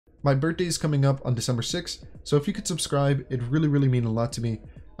My birthday is coming up on December 6th, so if you could subscribe, it'd really mean a lot to me.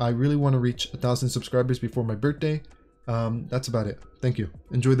 I really want to reach 1,000 subscribers before my birthday. That's about it. Thank you.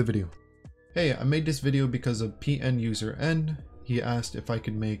 Enjoy the video. Hey, I made this video because of pnuserN. He asked if I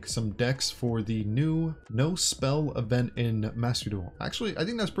could make some decks for the new no spell event in Master Duel. Actually, I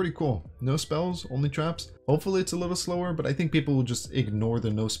think that's pretty cool. No spells, only traps. Hopefully it's a little slower, but I think people will just ignore the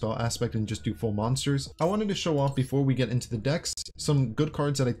no spell aspect and just do full monsters. I wanted to show off before we get into the decks some good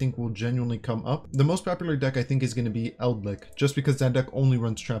cards that I think will genuinely come up. The most popular deck I think is going to be Eldlik, just because that deck only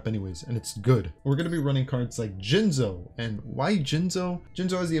runs trap anyways, and it's good. We're going to be running cards like Jinzo. And why Jinzo?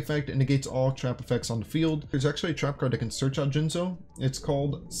 Jinzo has the effect it negates all trap effects on the field. There's actually a trap card that can search out Jinzo. It's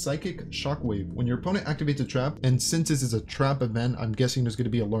called Psychic Shockwave. When your opponent activates a trap, and since this is a trap event, I'm guessing there's going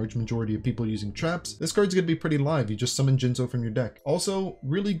to be a large majority of people using traps. This card's going to be pretty live. You just summon Jinzo from your deck. Also,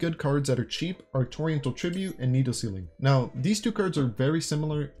 really good cards that are cheap are Torrential Tribute and Needle Sealing. Now, these two cards are very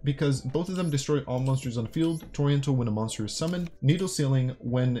similar because both of them destroy all monsters on the field. Torrential when a monster is summoned. Needle Sealing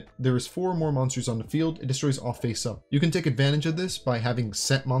when there is 4 or more monsters on the field, it destroys all face up. You can take advantage of this by having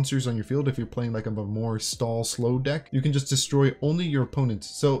set monsters on your field. If you're playing like a more stall slow deck, you can just destroy only your opponents.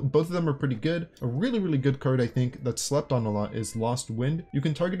 So both of them are pretty good. A really good card I think that's slept on a lot is Lost Wind. You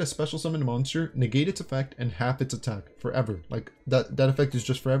can target a special summon monster, negate its effect, and half its attack forever. Like that effect is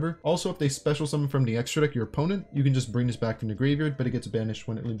just forever. Also, if they special summon from the extra deck your opponent, you can just bring this back from the graveyard, but it gets banished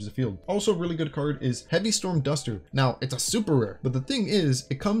when it leaves the field. Also, a really good card is Heavy Storm Duster. Now, it's a super rare, but the thing is,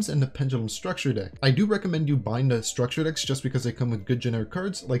 it comes in the Pendulum structure deck. I do recommend you bind the structure decks just because they come with good generic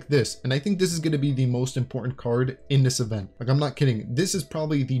cards like this, and I think this is going to be the most important card in this event. Like, I'm not kidding. This is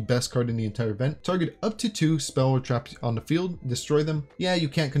probably the best card in the entire event. Target up to 2 spell or traps on the field, destroy them. Yeah, you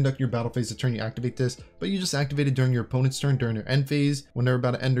can't conduct your battle phase the turn you activate this, but you just activate it during your opponent's turn during their end phase. When they're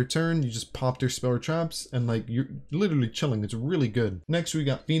about to end their turn, you just pop their spell or traps, and like you're literally chilling. It's really good. Next, we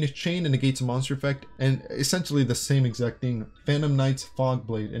got Phoenix Chain and negates a monster effect, and essentially the same exact thing. Phantom Knight's Fog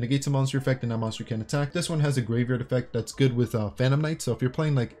Blade, it negates a monster effect and that monster can attack. This one has a graveyard effect that's good with Phantom Knights. So if you're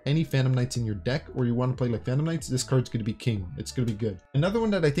playing like any Phantom Knights in your deck, or you want to play like Phantom Knights, this card's going to be king. It's going to be good. Another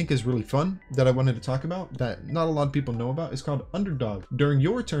one that I think is really fun that I wanted to talk about that not a lot of people know about is called Underdog. During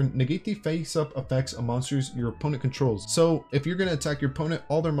your turn, negate the face-up effects of monsters your opponent controls. So if you're going to attack your opponent,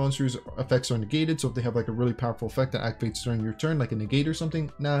 all their monsters effects are negated. So if they have like a really powerful effect that activates during your turn, like a negate or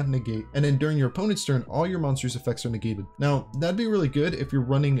something, negate. And then during your opponent's turn, all your monsters effects are negated. Now, that'd be really good if you're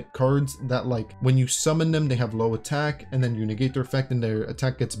running cards that like when you summon them, they have low attack, and then you negate their effect and their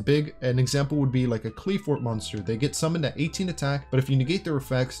attack gets big. An example would be like a Cleafort monster. They get summoned at 18 attack, but if you negate their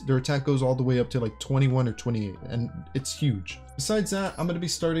effects, their attack goes all the way up to like 21 or 28, and it's huge. Besides that, I'm going to be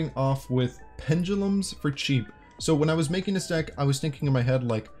starting off with pendulums for cheap. So when I was making this deck, I was thinking in my head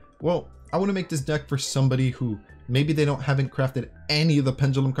like, well, I want to make this deck for somebody who maybe they haven't crafted any of the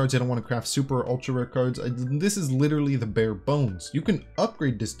pendulum cards. They don't want to craft super or ultra rare cards. This is literally the bare bones. You can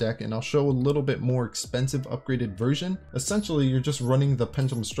upgrade this deck, and I'll show a little bit more expensive upgraded version. Essentially, you're just running the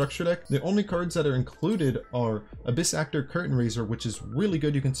pendulum structure deck. The only cards that are included are Abyss Actor, Curtain Raiser, which is really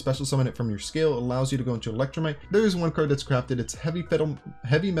good. You can special summon it from your scale. It allows you to go into Electromite. There is one card that's crafted. It's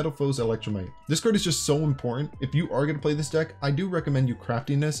Heavy Metal Foes Electromite. This card is just so important. If you are going to play this deck, I do recommend you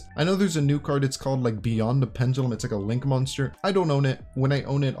crafting this. I know there's a new card. It's called like Beyond the Pendulum. It's like a Link monster. I don't own it. When I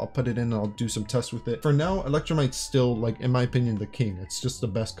own it, I'll put it in and I'll do some tests with it. For now, Electromite's still, like, in my opinion, the king. It's just the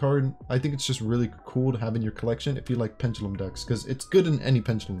best card. I think it's just really cool to have in your collection if you like pendulum decks, because it's good in any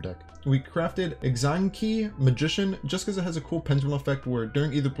pendulum deck. We crafted Xiangke Magician just because it has a cool pendulum effect where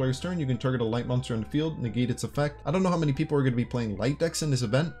during either player's turn, you can target a light monster on the field, negate its effect. I don't know how many people are going to be playing light decks in this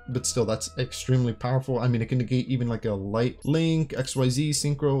event, but still, that's extremely powerful. I mean, it can negate even like a light Link, XYZ,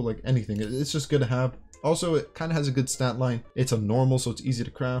 Synchro, like anything. It's just good to have. Also, it kind of has a good stat line. It's a normal, so it's easy to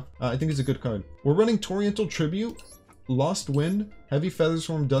craft. I think it's a good card. We're running Torrential Tribute, Lost Wind, Heavy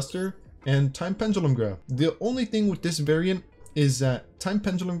Featherstorm Duster, and Time Pendulumgraph. The only thing with this variant is that Time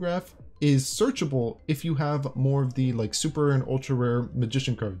Pendulumgraph is searchable if you have more of the like super and ultra rare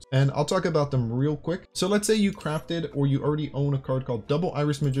magician cards, and I'll talk about them real quick. So let's say you crafted or you already own a card called Double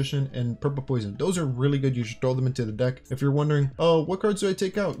Iris Magician and Purple Poison. Those are really good. You should throw them into the deck. If you're wondering, oh, what cards do I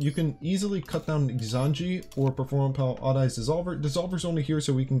take out, you can easily cut down Xiangke or Performapal Odd Eyes Dissolver. Dissolver's only here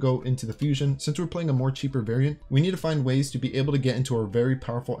so we can go into the fusion. Since we're playing a more cheaper variant, we need to find ways to be able to get into our very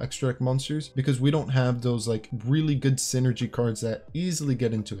powerful extra deck monsters, because we don't have those like really good synergy cards that easily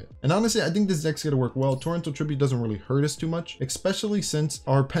get into it. And honestly, I think this deck's gonna work well. Torrential Tribute doesn't really hurt us too much, especially since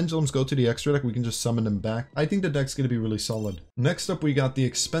our pendulums go to the extra deck. We can just summon them back. I think the deck's gonna be really solid. Next up, we got the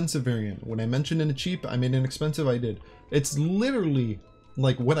expensive variant. When I mentioned in the cheap, I mean in expensive, I did. It's literally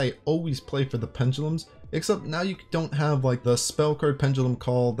like what I always play for the pendulums, except now you don't have like the spell card Pendulum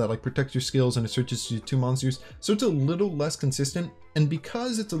Call that like protects your skills and it searches to 2 monsters, so it's a little less consistent. And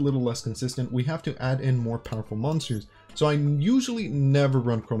because it's a little less consistent, we have to add in more powerful monsters. So I usually never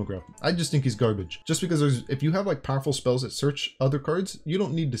run Chronograph. I just think he's garbage. Just because if you have like powerful spells that search other cards, you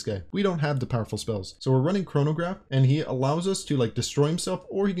don't need this guy. We don't have the powerful spells. So we're running Chronograph and he allows us to like destroy himself,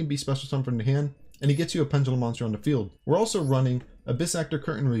 or he can be special summoned from the hand and he gets you a pendulum monster on the field. We're also running Abyss Actor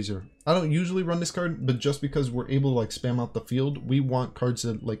Curtain Raiser. I don't usually run this card, but just because we're able to like spam out the field, we want cards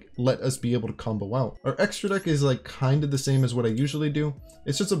that like let us be able to combo out. Our extra deck is like kind of the same as what I usually do.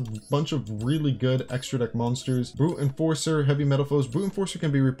 It's just a bunch of really good extra deck monsters. Brute Enforcer, Heavy Metal Foes. Brute Enforcer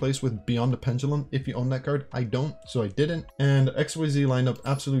can be replaced with Beyond the Pendulum if you own that card. I don't, so I didn't. And XYZ lineup: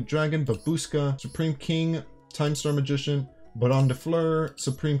 Absolute Dragon, Babushka, Supreme King, Time Star Magician, Baron de Fleur,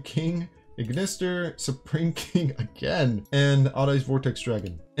 Supreme King, Ignister, Supreme King again, and Odd Eyes Vortex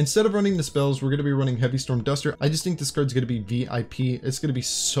Dragon. Instead of running the spells, we're going to be running Heavy Storm Duster. I just think this card's going to be VIP. It's going to be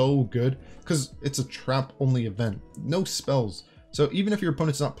so good because it's a trap only event. No spells. So even if your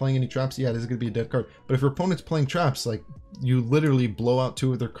opponent's not playing any traps, yeah, this is going to be a dead card. But if your opponent's playing traps, like you literally blow out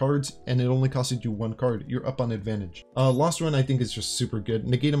 2 of their cards and it only costed you 1 card. You're up on advantage. Lost Run I think is just super good.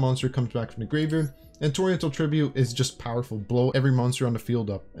 Negate a monster comes back from the graveyard. And Torrential Tribute is just powerful. Blow every monster on the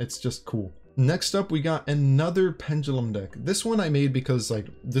field up. It's just cool. Next up, we got another Pendulum deck. This one I made because like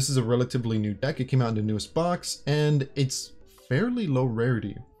this is a relatively new deck. It came out in the newest box and it's fairly low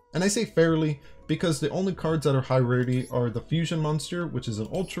rarity. And I say fairly because the only cards that are high rarity are the Fusion Monster, which is an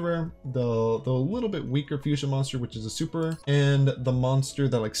ultra rare, the little bit weaker Fusion Monster, which is a super rare, and the monster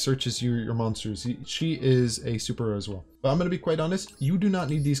that like searches your monsters. She is a super rare as well. But I'm gonna be quite honest, you do not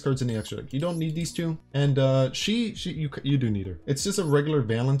need these cards in the extra deck. You don't need these 2, and you do need her. It's just a regular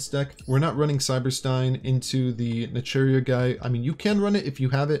Valence deck. We're not running Cyberstein into the Necheria guy. I mean, you can run it if you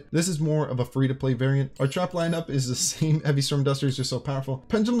have it. This is more of a free-to-play variant. Our trap lineup is the same. Heavy Storm Duster is just so powerful.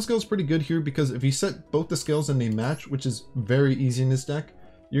 Pendulum skill is pretty good here because if you set both the skills and they match, which is very easy in this deck,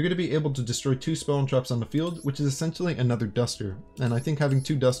 you're going to be able to destroy 2 spell and traps on the field, which is essentially another Duster. And I think having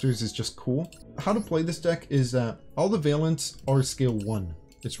 2 Dusters is just cool. How to play this deck is that all the Valence are scale 1.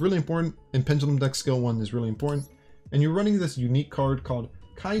 It's really important. In Pendulum deck, scale 1 is really important. And you're running this unique card called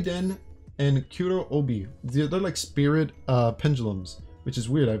Kaiden and Kuro Obi. They're like spirit pendulums, which is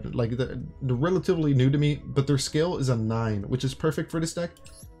weird. They're relatively new to me, but their scale is a 9, which is perfect for this deck.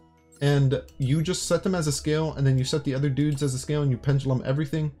 And you just set them as a scale, and then you set the other dudes as a scale, and you pendulum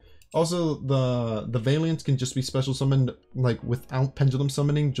everything. Also, the Valiants can just be special summoned like without pendulum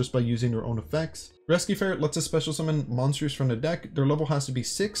summoning, just by using their own effects. Rescue Ferret lets us special summon monsters from the deck. Their level has to be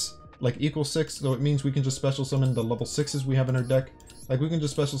 6, like equal 6, so it means we can just special summon the level 6s we have in our deck. Like we can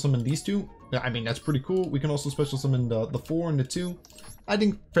just special summon these 2. I mean, that's pretty cool. We can also special summon the 4 and the 2. I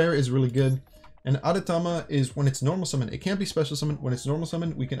think Ferret is really good. And Adatama is when it's normal summon. It can't be special summoned. When it's normal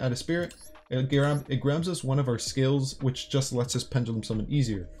summon, we can add a spirit. It grabs us one of our skills, which just lets us pendulum summon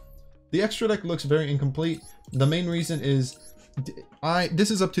easier. The extra deck looks very incomplete. The main reason is,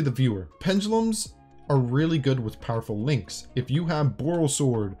 this is up to the viewer. Pendulums are really good with powerful links. If you have Boral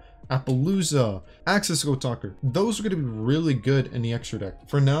Sword, Appaloosa, Axis Go Talker, those are going to be really good in the extra deck.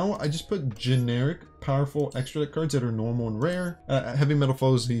 For now, I just put generic, powerful extra deck cards that are normal and rare. Heavy Metal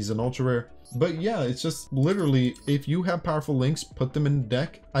Foes, he's an ultra rare. But yeah, it's just literally, if you have powerful links, put them in the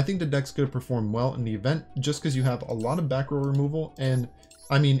deck. I think the deck's going to perform well in the event, just because you have a lot of back row removal, and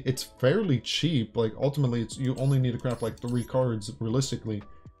I mean, it's fairly cheap. Like ultimately, you only need to craft like 3 cards realistically,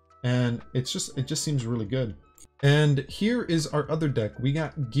 and it just seems really good. And here is our other deck. We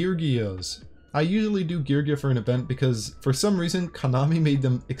got Yugiohs. I usually do Yugioh for an event because for some reason Konami made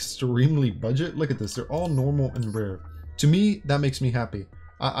them extremely budget. Look at this, they're all normal and rare. To me, that makes me happy.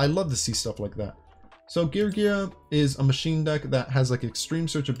 I love to see stuff like that. So Yugioh is a machine deck that has like extreme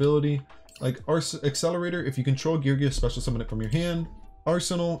searchability. Like Accelerator, if you control Yugioh, special summon it from your hand.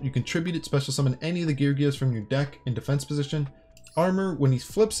 Arsenal, you can tribute it, special summon any of the Yugiohs from your deck in defense position. Armor, when he's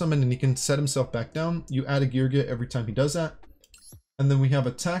flip summoned and he can set himself back down, you add a Yugioh every time he does that. And then we have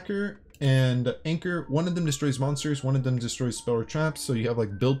Attacker and Anchor. One of them destroys monsters, one of them destroys spell or traps, so you have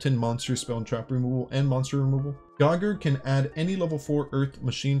like built-in monster spell and trap removal and monster removal. Gogger can add any level 4 earth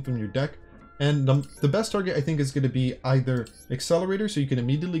machine from your deck, and the best target I think is going to be either Accelerator, so you can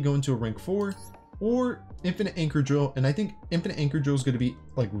immediately go into a rank 4, or Infinite Anchor Drill. And I think Infinite Anchor Drill is going to be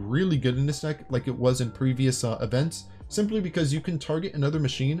like really good in this deck, like it was in previous events, simply because you can target another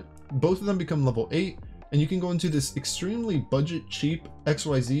machine, both of them become level 8, and you can go into this extremely budget cheap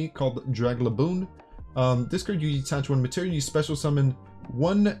XYZ called Draglaboon. This card, you detach one material, you special summon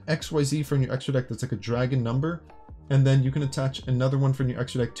one XYZ from your extra deck that's like a dragon number, and then you can attach another one from your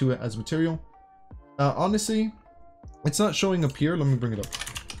extra deck to it as material. Honestly, it's not showing up here. Let me bring it up.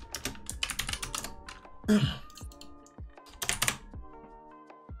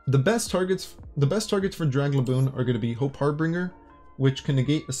 The best targets for Draglaboon are going to be Hope Harbinger, which can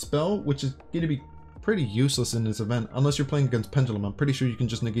negate a spell, which is going to be pretty useless in this event unless you're playing against Pendulum. I'm pretty sure you can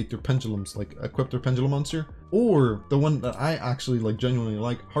just negate their Pendulums, like equip their Pendulum monster. Or the one that I actually like, genuinely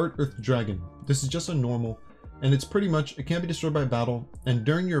like, Heart Earth Dragon. This is just a normal, and it's pretty much, it can't be destroyed by battle, and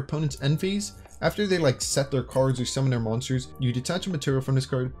during your opponent's end phase, after they like set their cards or summon their monsters, you detach a material from this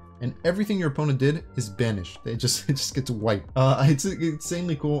card, and everything your opponent did is banished. It just gets wiped. It's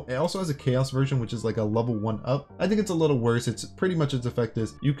insanely cool. It also has a chaos version, which is like a level 1 up. I think it's a little worse. It's pretty much its effect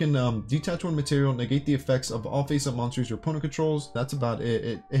is you can detach one material, negate the effects of all face-up monsters your opponent controls. That's about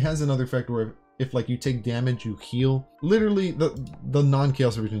it. It has another effect where if like you take damage, you heal. Literally, the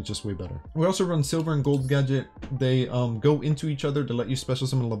non-chaos version is just way better. We also run Silver and Gold Gadget. They go into each other to let you special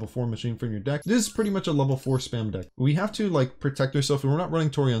summon a level 4 machine from your deck. This is pretty much a level 4 spam deck. We have to like protect ourselves, and we're not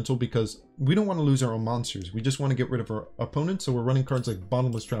running Torrential because we don't want to lose our own monsters. We just want to get rid of our opponents, so we're running cards like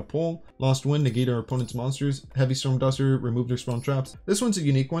Bottomless Trap Hole, Lost Wind, negate our opponent's monsters, Heavy Storm Duster, remove their spawn traps. This one's a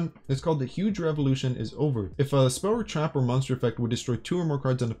unique one. It's called The Huge Revolution is Over. If a spell or trap or monster effect would destroy 2 or more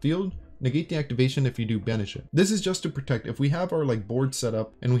cards on the field, negate the activation. If you do, banish it. This is just to protect. If we have our like board set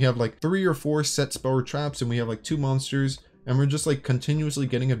up and we have like 3 or 4 set spell or traps and we have like 2 monsters and we're just like continuously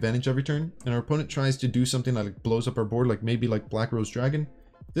getting advantage every turn, and our opponent tries to do something that like blows up our board, like maybe like Black Rose Dragon,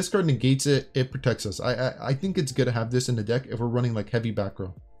 this card negates it. It protects us. I think it's good to have this in the deck if we're running like heavy back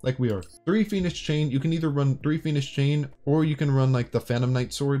row like we are. 3 Phoenix Chain. You can either run 3 Phoenix Chain or you can run like the Phantom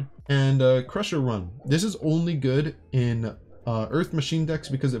Knight Sword and Crusher Run. This is only good in Earth Machine decks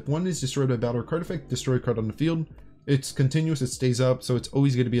because if one is destroyed by battle or card effect, destroy a card on the field. It's continuous, it stays up, so it's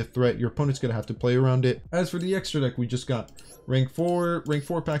always going to be a threat. Your opponent's going to have to play around it. As for the extra deck, we just got rank 4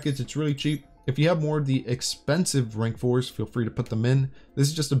 packets. It's really cheap. If you have more of the expensive rank 4s, feel free to put them in. This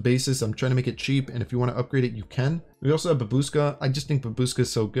is just a basis. I'm trying to make it cheap, and if you want to upgrade it, you can. We also have Babushka. I just think Babushka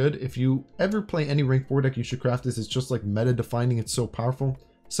is so good. If you ever play any rank 4 deck, you should craft this. It's just like meta defining. It's so powerful.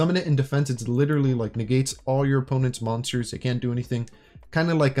 Summon it in defense. It's literally like negates all your opponent's monsters. It can't do anything.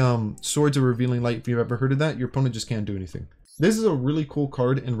 Kind of like Swords of Revealing Light. If you've ever heard of that, your opponent just can't do anything. This is a really cool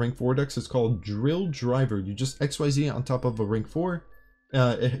card in rank 4 decks. It's called Drill Driver. You just XYZ on top of a rank 4.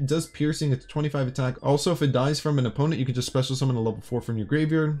 It does piercing. It's 25 attack. Also, if it dies from an opponent, you can just special summon a level 4 from your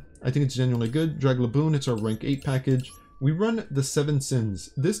graveyard. I think it's genuinely good. Draglaboon. It's our rank 8 package. We run the 7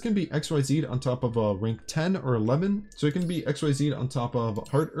 Sins. This can be XYZ'd on top of a rank 10 or 11. So it can be XYZ'd on top of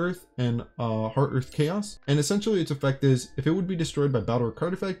Heart Earth and Heart Earth Chaos. And essentially its effect is, if it would be destroyed by battle or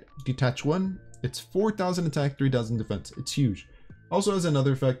card effect, detach 1. It's 4,000 attack, 3,000 defense. It's huge. Also has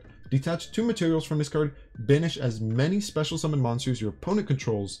another effect, detach 2 materials from this card, banish as many special summon monsters your opponent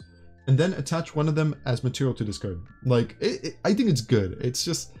controls, and then attach one of them as material to this card. Like, I think it's good. It's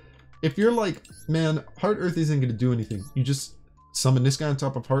just, if you're like, man, Heart Earth isn't going to do anything, you just summon this guy on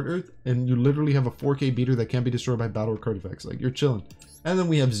top of Heart Earth, and you literally have a 4K beater that can't be destroyed by battle or card effects. Like, you're chilling. And then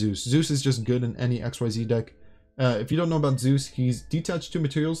we have Zeus. Zeus is just good in any XYZ deck. If you don't know about Zeus, he's detach 2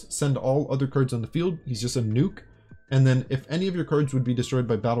 materials, send all other cards on the field. He's just a nuke. And then if any of your cards would be destroyed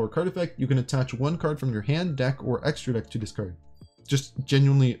by battle or card effect, you can attach 1 card from your hand, deck, or extra deck to this card. Just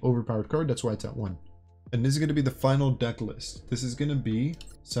genuinely overpowered card. That's why it's at 1. And this is going to be the final deck list. This is going to be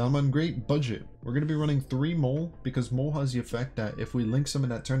Salamangreat Budget. We're going to be running 3 Mole because Mole has the effect that if we link summon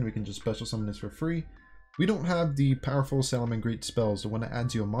that turn, we can just special summon this for free. We don't have the powerful Salamangreat spells, the one that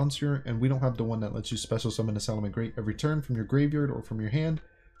adds you a monster, and we don't have the one that lets you special summon a Salamangreat every turn from your graveyard or from your hand.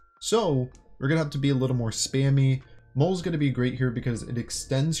 So we're going to have to be a little more spammy. Mole's going to be great here because it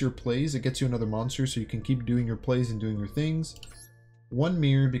extends your plays. It gets you another monster so you can keep doing your plays and doing your things. 1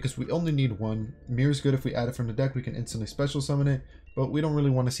 Mirror because we only need 1. Mirror's good if we add it from the deck. We can instantly special summon it, but we don't really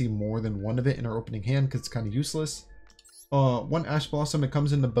want to see more than 1 of it in our opening hand because it's kind of useless. 1 Ash Blossom. It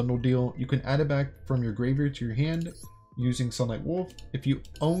comes in the bundle deal. You can add it back from your graveyard to your hand using Sunlight Wolf. If you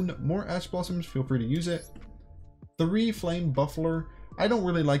own more Ash Blossoms, feel free to use it. 3 Flame Buffler. I don't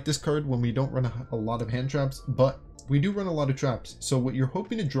really like this card when we don't run a lot of hand traps, but we do run a lot of traps. So what you're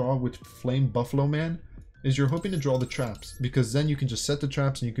hoping to draw with Flame Buffalo Man is you're hoping to draw the traps, because then you can just set the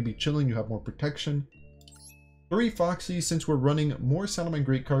traps and you can be chilling, you have more protection. 3 Foxy. Since we're running more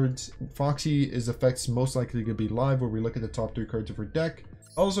Salamangreat cards, Foxy is effects most likely to be live, where we look at the top 3 cards of our deck.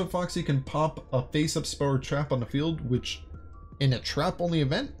 Also, Foxy can pop a face-up spell or trap on the field, which in a trap-only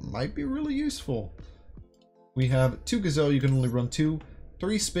event might be really useful. We have 2 Gazelle. You can only run 2.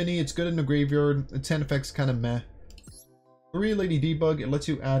 3 Spinny. It's good in the graveyard. Its hand effects kind of meh. 3 Lady Debug, it lets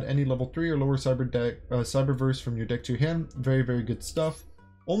you add any level 3 or lower Cyberverse from your deck to your hand. Very, very good stuff.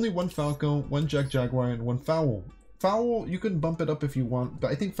 Only 1 Falco, 1 Jack Jaguar, and 1 Fowl. Fowl, you can bump it up if you want,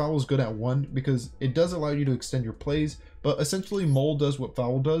 but I think Fowl is good at 1 because it does allow you to extend your plays, but essentially Mole does what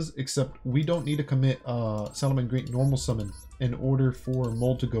Fowl does, except we don't need to commit Salamangreat Great normal summon in order for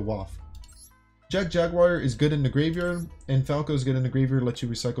Mole to go off. Jack Jaguar is good in the graveyard, and Falco is good in the graveyard, lets you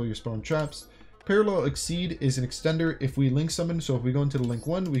recycle your spell and traps. Parallel Exceed is an extender if we link summon, so if we go into the link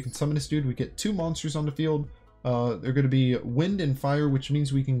 1, we can summon this dude, we get 2 monsters on the field. They're going to be Wind and Fire, which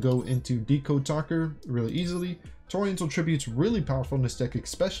means we can go into Decode Talker really easily. Torrential Tribute's really powerful in this deck,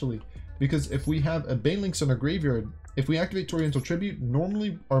 especially because if we have a Banelinks on our graveyard, if we activate Torrential Tribute,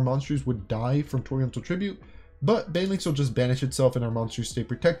 normally our monsters would die from Torrential Tribute, but Banelinks will just banish itself and our monsters stay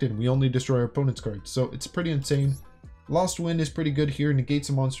protected. We only destroy our opponent's cards, so it's pretty insane. Lost Wind is pretty good here, negates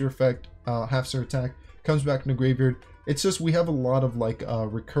a monster effect, half-star attack, comes back in the graveyard. It's just we have a lot of like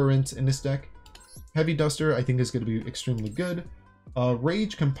recurrence in this deck. Heavy Duster I think is going to be extremely good.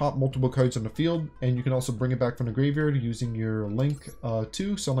 Rage can pop multiple cards on the field, and you can also bring it back from the graveyard using your Link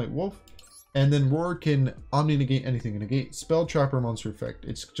 2, Sunlight Wolf. And then Roar can omni-negate anything, negate spell, trap, or monster effect.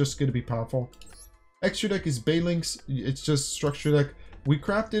 It's just going to be powerful. Extra deck is Banelinks. It's just structure deck. We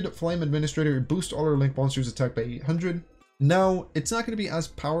crafted Flame Administrator. It boosts all our Link monsters attack by 800. Now, it's not going to be as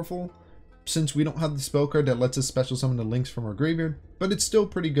powerful since we don't have the spell card that lets us special summon the Links from our graveyard, but it's still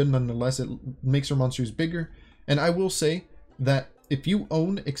pretty good nonetheless. It makes our monsters bigger. And I will say that if you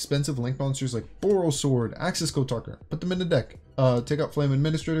own expensive Link monsters like Boral Sword, Axis Kotalker, put them in the deck. Take out Flame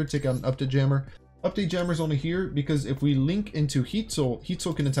Administrator, take out an Update Jammer. Update Jammer is only here because if we link into Heat Soul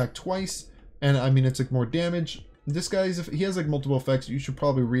can attack twice, and I mean it's like more damage. This guy, he has like multiple effects. You should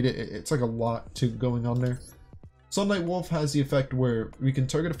probably read it. It's like a lot to going on there. Sunlight Wolf has the effect where we can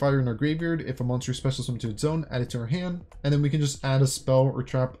target a fire in our graveyard. If a monster special summon to its zone, add it to our hand, and then we can just add a spell or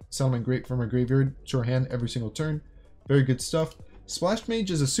trap Salamangreat from our graveyard to our hand every single turn. Very good stuff. Splash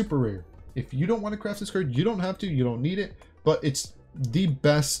Mage is a super rare. If you don't want to craft this card, you don't have to, you don't need it, but it's the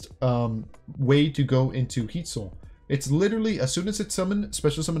best way to go into Heat Soul. It's literally, as soon as it's summoned,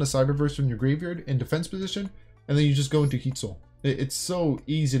 special summon a Cyberverse from your graveyard in defense position, and then you just go into Heat Soul. It's so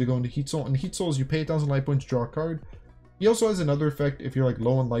easy to go into Heat Soul, and Heat Soul is you pay 1,000 life points, draw a card. He also has another effect. If you're like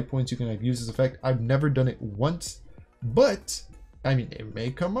low on life points, you can like use this effect. I've never done it once, but I mean, it may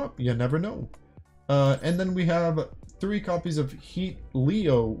come up, you never know. And then we have 3 copies of Heat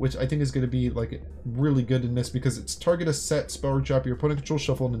Leo, which I think is going to be like really good in this because it's target a set spell or trap your opponent controls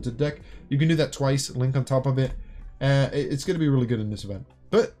shuffled into deck. You can do that twice, link on top of it. It's going to be really good in this event.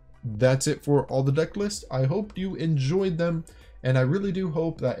 But that's it for all the deck lists. I hope you enjoyed them, and I really do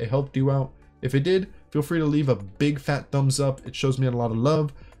hope that it helped you out. If it did, feel free to leave a big fat thumbs up. It shows me a lot of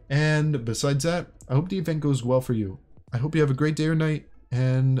love. And besides that, I hope the event goes well for you. I hope you have a great day or night,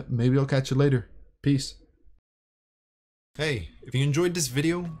 and maybe I'll catch you later. Peace. Hey, if you enjoyed this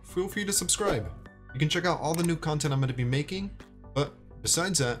video, feel free to subscribe. You can check out all the new content I'm going to be making. But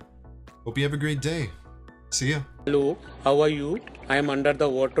besides that, hope you have a great day. See ya. Hello, how are you? I am under the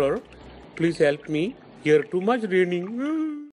water. Please help me. Here too much raining.